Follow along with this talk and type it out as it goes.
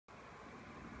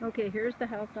Okay, here's the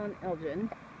house on Elgin.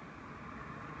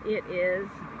 It is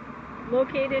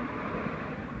located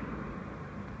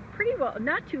pretty well,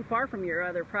 not too far from your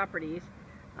other properties.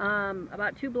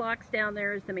 About 2 blocks down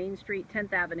there is the main street,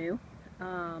 10th Avenue,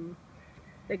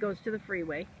 that goes to the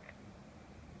freeway.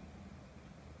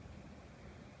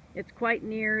 It's quite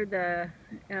near the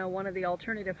one of the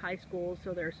alternative high schools,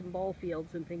 so there are some ball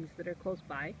fields and things that are close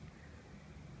by.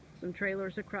 Some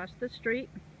trailers across the street.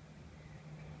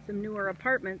 Some newer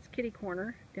apartments, kitty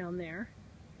corner down there.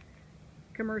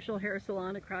 Commercial hair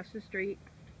salon across the street.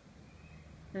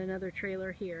 And another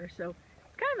trailer here. So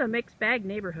it's kind of a mixed bag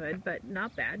neighborhood, but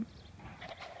not bad.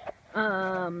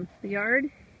 The yard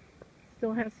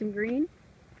still has some green.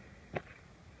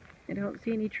 I don't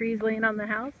see any trees laying on the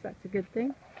house. That's a good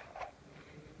thing.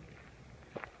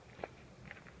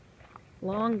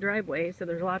 Long driveway, so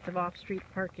there's lots of off-street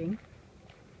parking.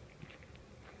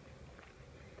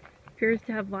 Appears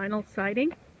to have vinyl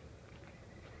siding.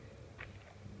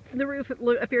 The roof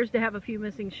appears to have a few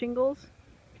missing shingles,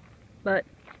 but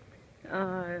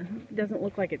doesn't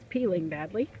look like it's peeling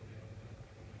badly.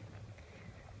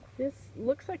 This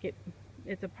looks like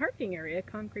it's a parking area,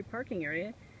 concrete parking area.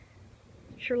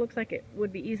 It sure looks like it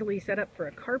would be easily set up for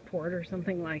a carport or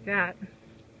something like that.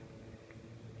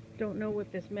 Don't know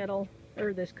what this metal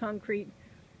or this concrete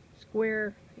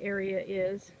square area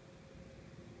is.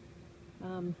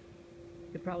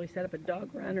 Could probably set up a dog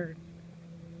run or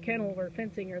kennel or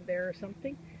fencing or there or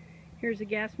something. Here's a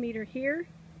gas meter here.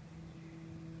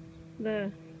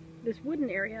 This wooden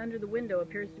area under the window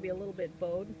appears to be a little bit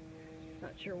bowed.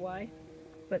 Not sure why,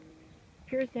 but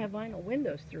appears to have vinyl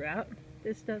windows throughout.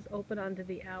 This does open onto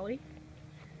the alley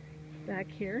back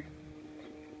here.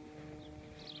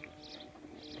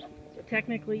 So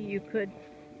technically you could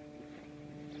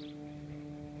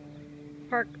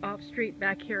park off-street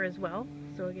back here as well.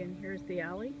 So again, here's the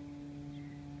alley.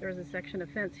 There's a section of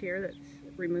fence here that's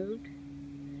removed.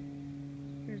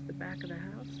 Here's the back of the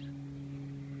house.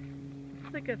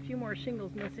 Looks like a few more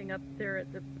shingles missing up there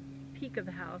at the peak of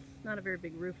the house. Not a very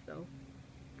big roof though.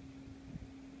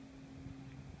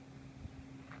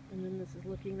 And then this is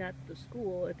that's the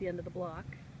school at the end of the block.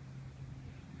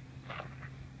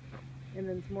 And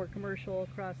then some more commercial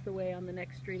across the way on the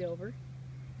next street over.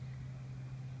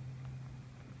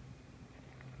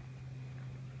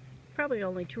 Probably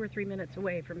only 2 or 3 minutes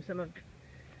away from some of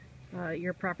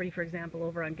your property, for example,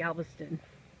 over on Galveston,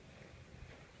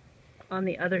 on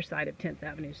the other side of 10th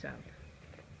Avenue South.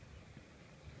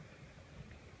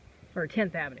 Or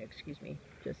 10th Avenue, excuse me,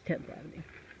 just 10th Avenue.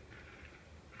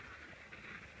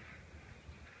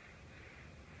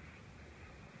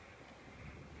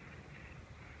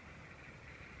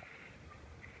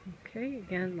 Okay,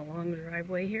 again, the long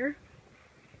driveway here.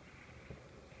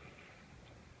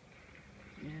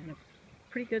 And a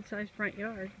pretty good sized front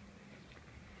yard.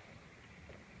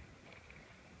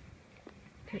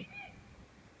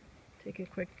 Take a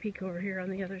quick peek over here on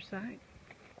the other side.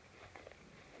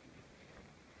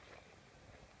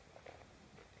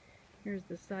 Here's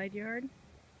the side yard.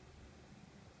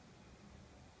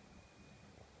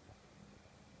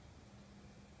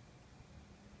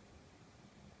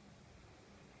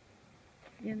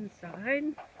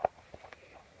 Inside.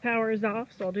 Power is off,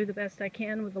 so I'll do the best I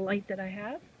can with the light that I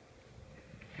have.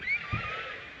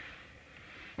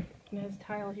 It has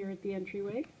tile here at the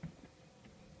entryway.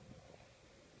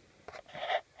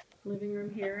 Living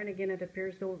room here, and again it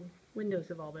appears the windows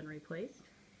have all been replaced.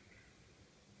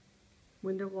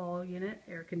 Window wall unit,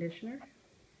 air conditioner.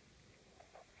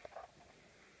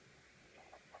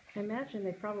 I imagine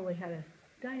they probably had a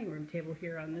dining room table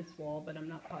here on this wall, but I'm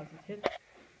not positive.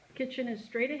 Kitchen is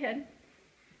straight ahead.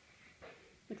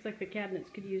 Looks like the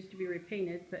cabinets could use to be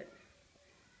repainted, but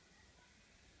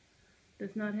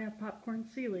does not have popcorn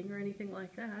ceiling or anything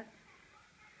like that.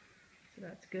 So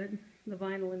that's good. The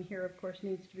vinyl in here, of course,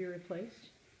 needs to be replaced.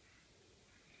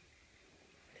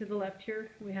 To the left here,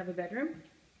 we have a bedroom.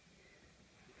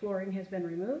 Flooring has been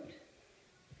removed.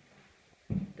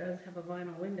 It does have a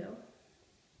vinyl window.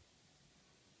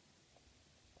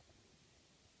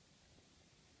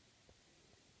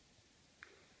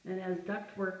 And has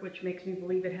ductwork, which makes me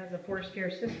believe it has a forced air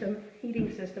system,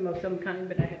 heating system of some kind,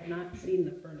 but I have not seen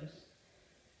the furnace.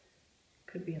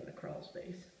 Could be in the crawl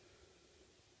space.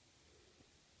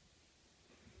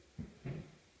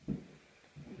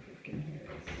 Look in here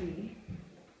and see.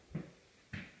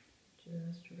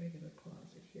 Just a regular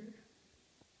closet here.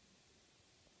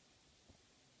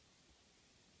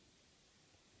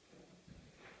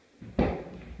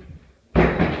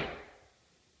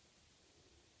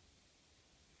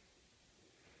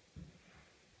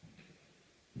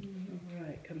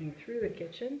 Alright, coming through the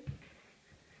kitchen,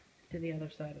 to the other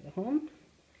side of the home.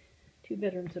 2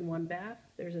 bedrooms and 1 bath.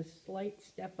 There's a slight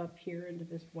step up here into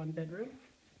this 1 bedroom.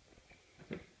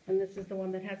 And this is the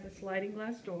one that has the sliding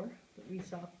glass door that we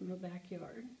saw from the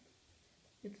backyard.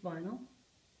 It's vinyl.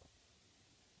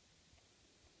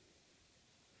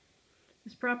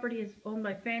 This property is owned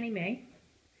by Fannie Mae,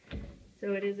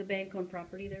 so it is a bank-owned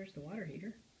property. There's the water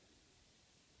heater.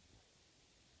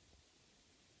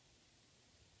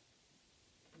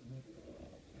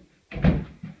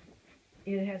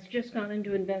 It has just gone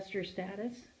into investor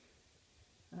status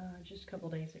just a couple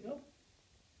days ago.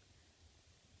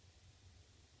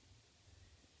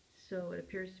 So it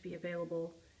appears to be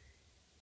available